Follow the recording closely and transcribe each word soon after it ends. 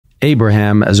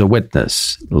Abraham as a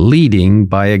Witness, Leading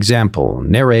by Example,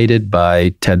 narrated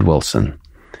by Ted Wilson.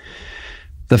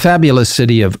 The fabulous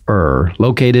city of Ur,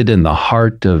 located in the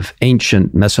heart of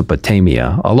ancient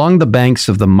Mesopotamia, along the banks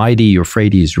of the mighty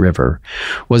Euphrates River,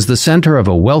 was the center of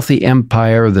a wealthy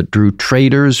empire that drew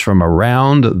traders from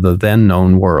around the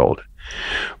then-known world.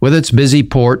 With its busy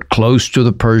port close to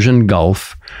the Persian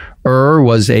Gulf, Ur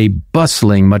was a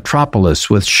bustling metropolis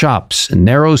with shops and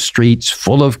narrow streets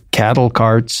full of cattle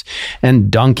carts and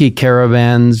donkey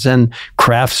caravans and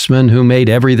craftsmen who made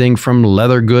everything from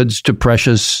leather goods to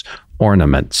precious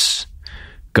ornaments.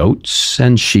 Goats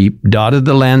and sheep dotted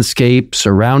the landscape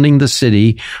surrounding the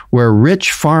city, where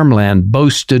rich farmland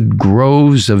boasted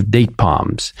groves of date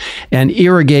palms, and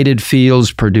irrigated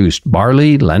fields produced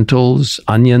barley, lentils,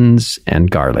 onions,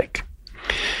 and garlic.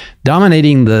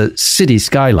 Dominating the city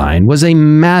skyline was a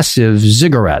massive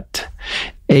ziggurat,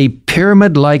 a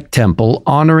pyramid-like temple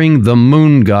honoring the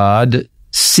moon god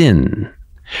Sin.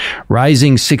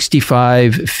 Rising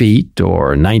 65 feet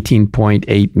or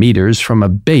 19.8 meters from a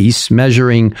base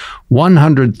measuring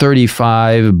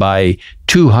 135 by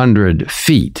 200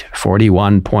 feet,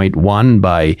 41.1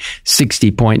 by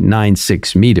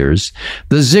 60.96 meters,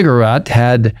 the ziggurat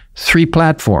had 3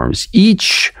 platforms,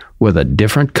 each with a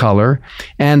different color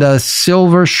and a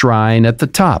silver shrine at the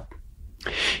top.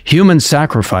 Human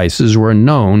sacrifices were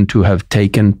known to have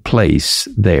taken place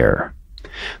there.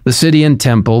 The city and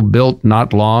temple, built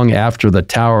not long after the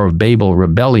Tower of Babel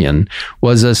rebellion,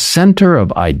 was a center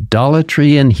of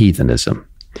idolatry and heathenism.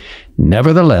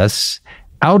 Nevertheless,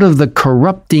 out of the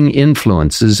corrupting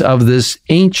influences of this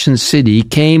ancient city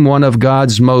came one of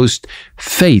God's most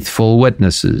faithful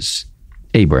witnesses,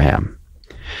 Abraham.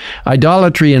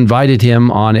 Idolatry invited him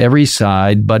on every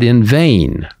side, but in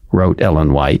vain, wrote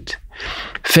Ellen White.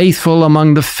 Faithful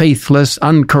among the faithless,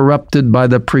 uncorrupted by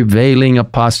the prevailing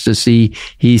apostasy,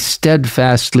 he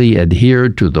steadfastly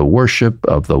adhered to the worship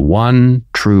of the one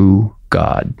true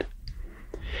God.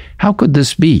 How could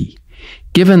this be,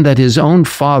 given that his own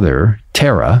father,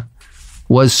 Terah,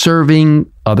 was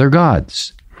serving other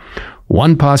gods?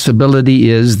 One possibility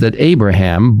is that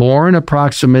Abraham, born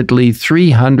approximately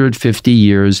 350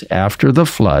 years after the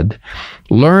flood,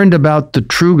 learned about the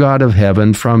true God of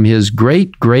heaven from his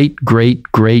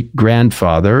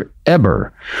great-great-great-great-grandfather,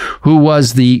 Eber, who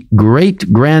was the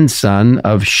great-grandson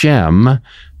of Shem,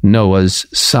 Noah's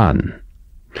son.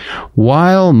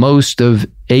 While most of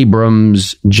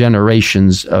Abram's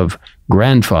generations of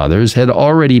grandfathers had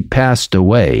already passed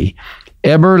away,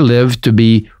 Eber lived to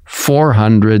be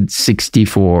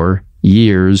 464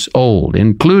 years old,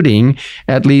 including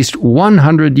at least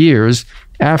 100 years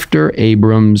after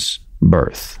Abram's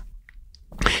birth.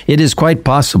 It is quite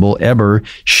possible Eber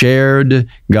shared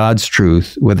God's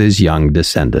truth with his young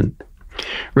descendant.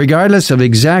 Regardless of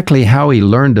exactly how he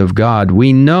learned of God,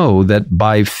 we know that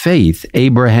by faith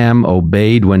Abraham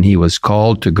obeyed when he was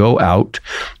called to go out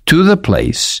to the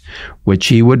place which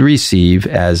he would receive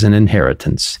as an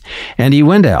inheritance. And he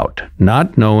went out,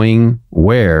 not knowing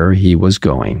where he was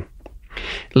going.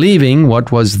 Leaving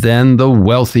what was then the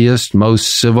wealthiest,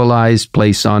 most civilized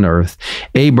place on earth,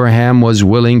 Abraham was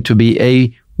willing to be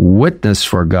a witness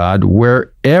for God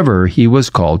wherever he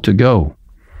was called to go.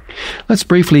 Let's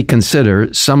briefly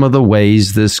consider some of the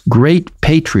ways this great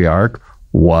patriarch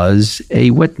was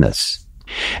a witness.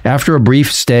 After a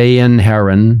brief stay in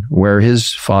Haran, where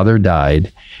his father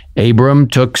died, Abram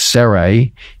took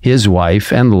Sarai, his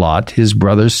wife, and Lot, his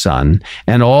brother's son,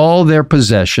 and all their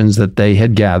possessions that they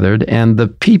had gathered, and the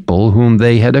people whom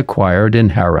they had acquired in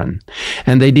Haran.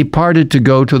 And they departed to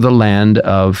go to the land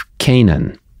of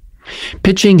Canaan.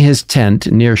 Pitching his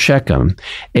tent near Shechem,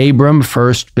 Abram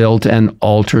first built an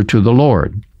altar to the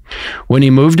Lord. When he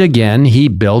moved again, he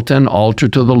built an altar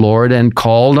to the Lord and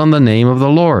called on the name of the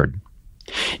Lord.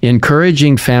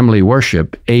 Encouraging family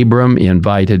worship, Abram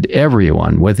invited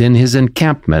everyone within his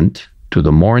encampment to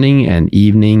the morning and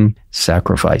evening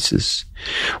sacrifices.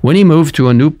 When he moved to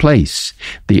a new place,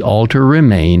 the altar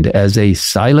remained as a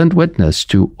silent witness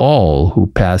to all who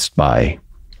passed by.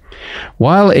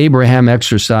 While Abraham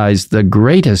exercised the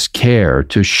greatest care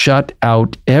to shut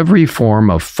out every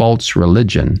form of false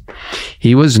religion,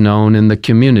 he was known in the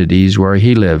communities where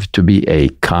he lived to be a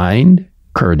kind,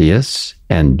 courteous,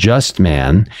 and just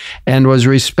man, and was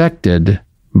respected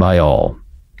by all.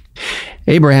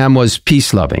 Abraham was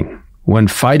peace-loving. When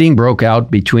fighting broke out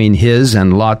between his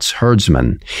and Lot's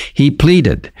herdsmen, he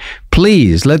pleaded,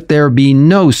 "Please let there be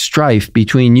no strife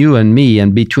between you and me,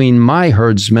 and between my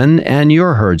herdsmen and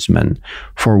your herdsmen,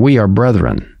 for we are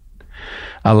brethren."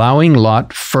 Allowing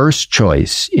Lot first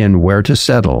choice in where to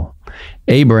settle,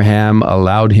 Abraham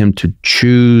allowed him to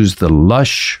choose the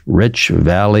lush, rich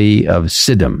valley of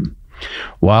Siddim,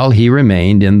 while he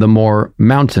remained in the more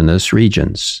mountainous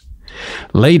regions.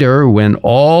 Later, when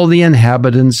all the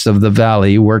inhabitants of the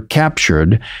valley were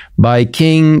captured by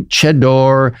King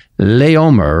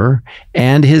Chedorlaomer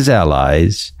and his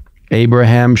allies,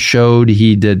 Abraham showed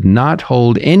he did not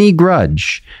hold any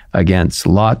grudge against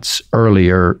Lot's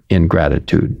earlier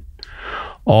ingratitude.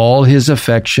 All his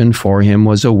affection for him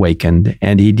was awakened,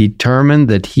 and he determined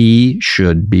that he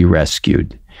should be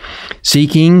rescued.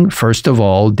 Seeking, first of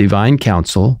all, divine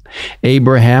counsel,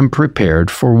 Abraham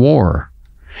prepared for war.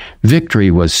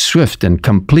 Victory was swift and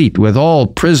complete, with all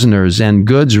prisoners and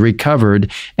goods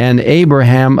recovered, and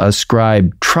Abraham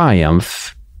ascribed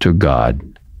triumph to God.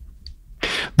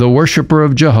 The worshiper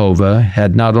of Jehovah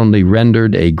had not only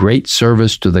rendered a great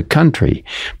service to the country,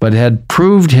 but had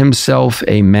proved himself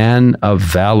a man of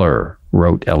valor,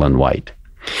 wrote Ellen White.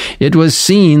 It was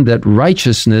seen that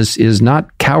righteousness is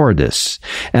not cowardice,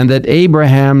 and that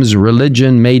Abraham's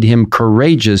religion made him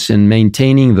courageous in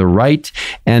maintaining the right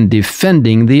and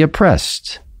defending the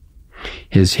oppressed.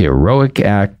 His heroic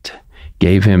act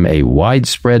gave him a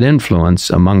widespread influence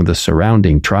among the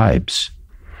surrounding tribes.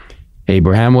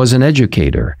 Abraham was an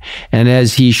educator, and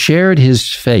as he shared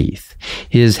his faith,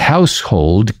 his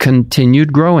household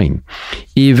continued growing,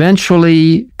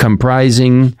 eventually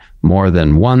comprising more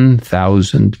than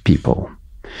 1,000 people.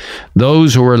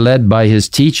 Those who were led by his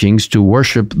teachings to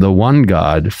worship the one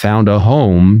God found a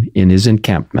home in his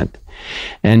encampment.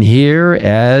 And here,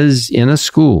 as in a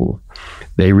school,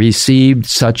 they received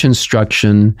such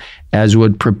instruction as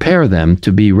would prepare them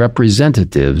to be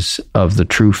representatives of the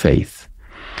true faith.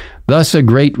 Thus, a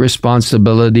great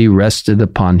responsibility rested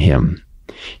upon him.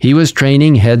 He was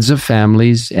training heads of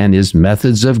families, and his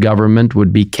methods of government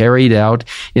would be carried out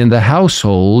in the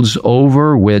households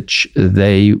over which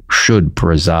they should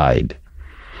preside.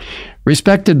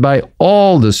 Respected by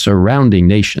all the surrounding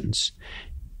nations,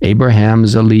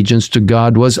 Abraham's allegiance to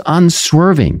God was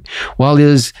unswerving, while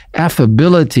his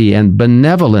affability and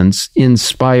benevolence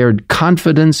inspired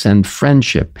confidence and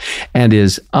friendship, and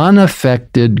his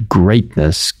unaffected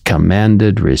greatness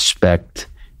commanded respect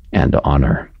and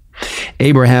honor.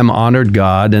 Abraham honored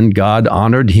God, and God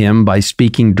honored him by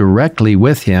speaking directly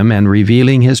with him and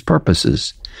revealing his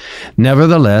purposes.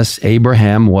 Nevertheless,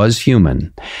 Abraham was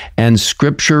human, and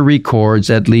Scripture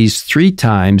records at least 3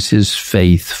 times his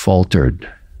faith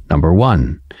faltered. Number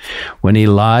 1, when he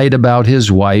lied about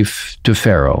his wife to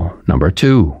Pharaoh. Number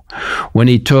 2, when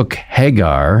he took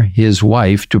Hagar, his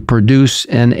wife, to produce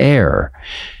an heir.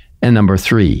 And number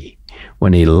 3,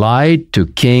 when he lied to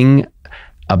King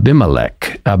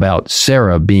Abimelech about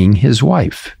Sarah being his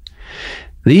wife.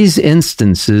 These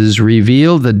instances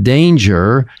reveal the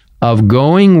danger of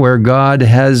going where God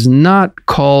has not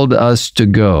called us to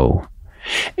go,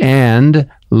 and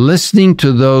listening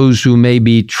to those who may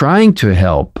be trying to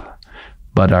help,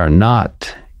 but are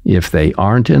not if they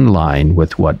aren't in line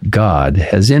with what God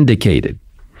has indicated.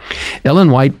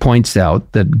 Ellen White points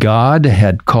out that God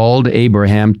had called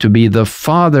Abraham to be the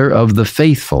father of the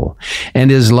faithful,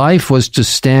 and his life was to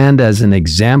stand as an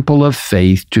example of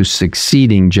faith to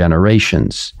succeeding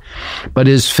generations. But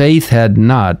his faith had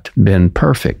not been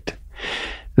perfect.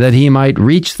 That he might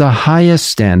reach the highest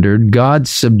standard, God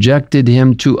subjected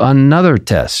him to another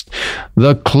test,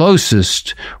 the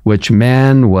closest which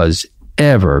man was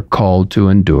ever called to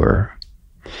endure.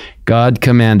 God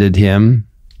commanded him,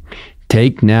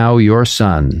 "Take now your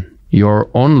son, your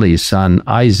only son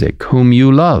Isaac, whom you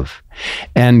love,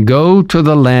 and go to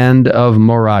the land of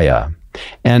Moriah,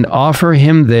 and offer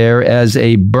him there as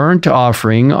a burnt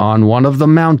offering on one of the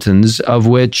mountains of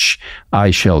which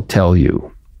I shall tell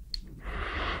you."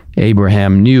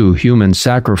 Abraham knew human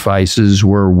sacrifices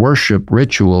were worship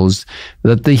rituals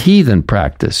that the heathen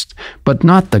practiced, but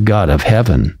not the God of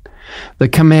heaven. The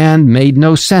command made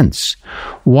no sense.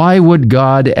 Why would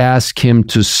God ask him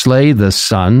to slay the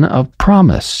son of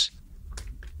promise?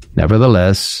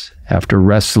 Nevertheless, after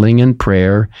wrestling in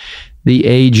prayer, the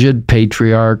aged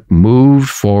patriarch moved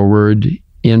forward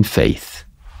in faith.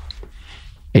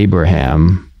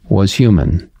 Abraham was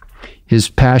human. His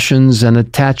passions and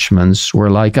attachments were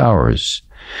like ours,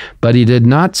 but he did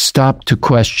not stop to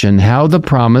question how the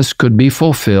promise could be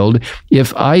fulfilled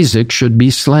if Isaac should be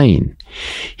slain.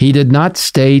 He did not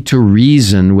stay to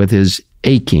reason with his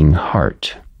aching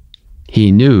heart.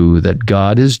 He knew that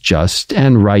God is just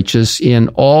and righteous in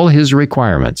all his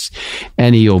requirements,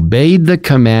 and he obeyed the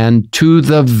command to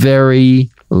the very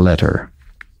letter.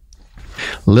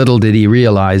 Little did he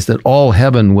realize that all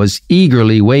heaven was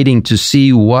eagerly waiting to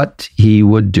see what he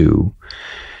would do.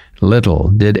 Little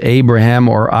did Abraham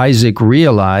or Isaac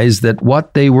realize that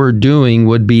what they were doing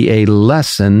would be a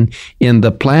lesson in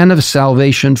the plan of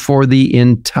salvation for the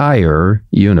entire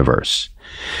universe.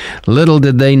 Little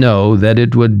did they know that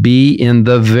it would be in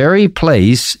the very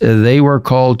place they were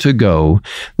called to go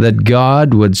that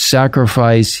God would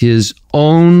sacrifice His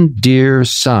own dear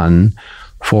Son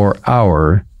for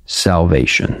our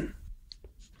salvation.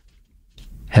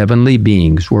 Heavenly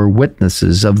beings were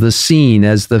witnesses of the scene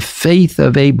as the faith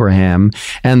of Abraham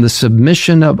and the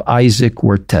submission of Isaac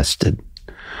were tested.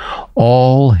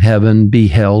 All heaven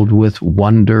beheld with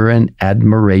wonder and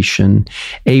admiration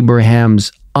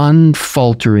Abraham's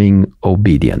unfaltering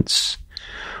obedience.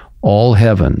 All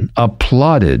heaven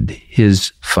applauded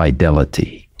his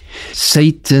fidelity.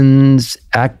 Satan's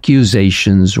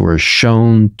accusations were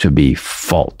shown to be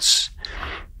false.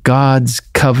 God's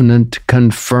covenant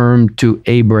confirmed to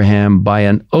Abraham by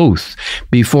an oath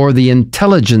before the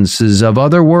intelligences of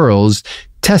other worlds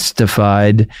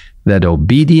testified that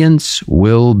obedience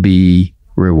will be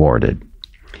rewarded.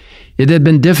 It had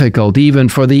been difficult even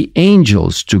for the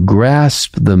angels to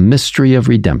grasp the mystery of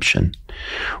redemption.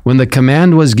 When the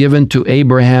command was given to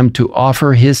Abraham to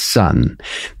offer his son,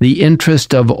 the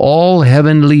interest of all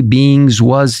heavenly beings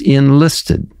was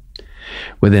enlisted.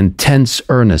 With intense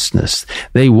earnestness,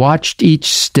 they watched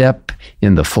each step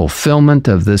in the fulfillment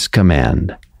of this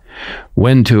command.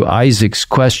 When to Isaac's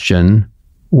question,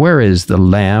 "Where is the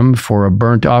lamb for a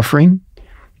burnt offering?"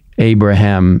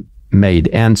 Abraham made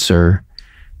answer,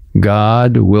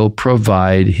 "God will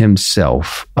provide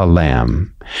Himself a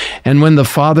lamb." And when the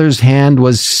father's hand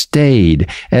was stayed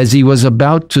as he was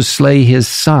about to slay his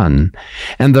son,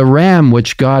 and the ram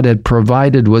which God had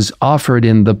provided was offered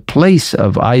in the place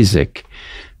of Isaac,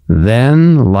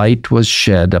 then light was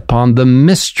shed upon the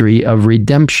mystery of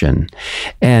redemption,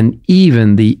 and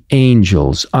even the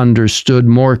angels understood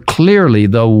more clearly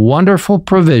the wonderful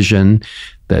provision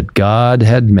that God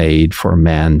had made for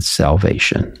man's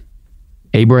salvation.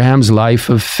 Abraham's life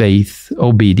of faith,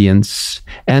 obedience,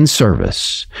 and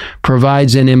service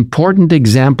provides an important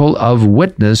example of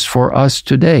witness for us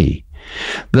today.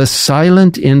 The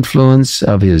silent influence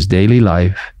of his daily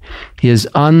life, his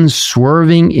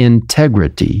unswerving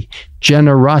integrity,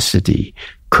 generosity,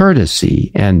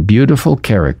 courtesy, and beautiful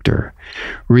character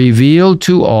revealed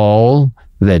to all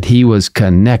that he was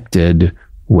connected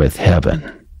with heaven.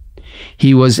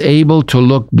 He was able to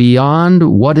look beyond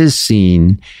what is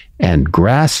seen and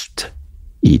grasped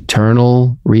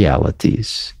eternal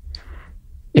realities.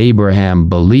 Abraham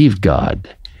believed God,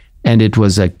 and it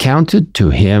was accounted to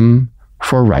him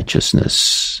for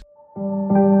righteousness.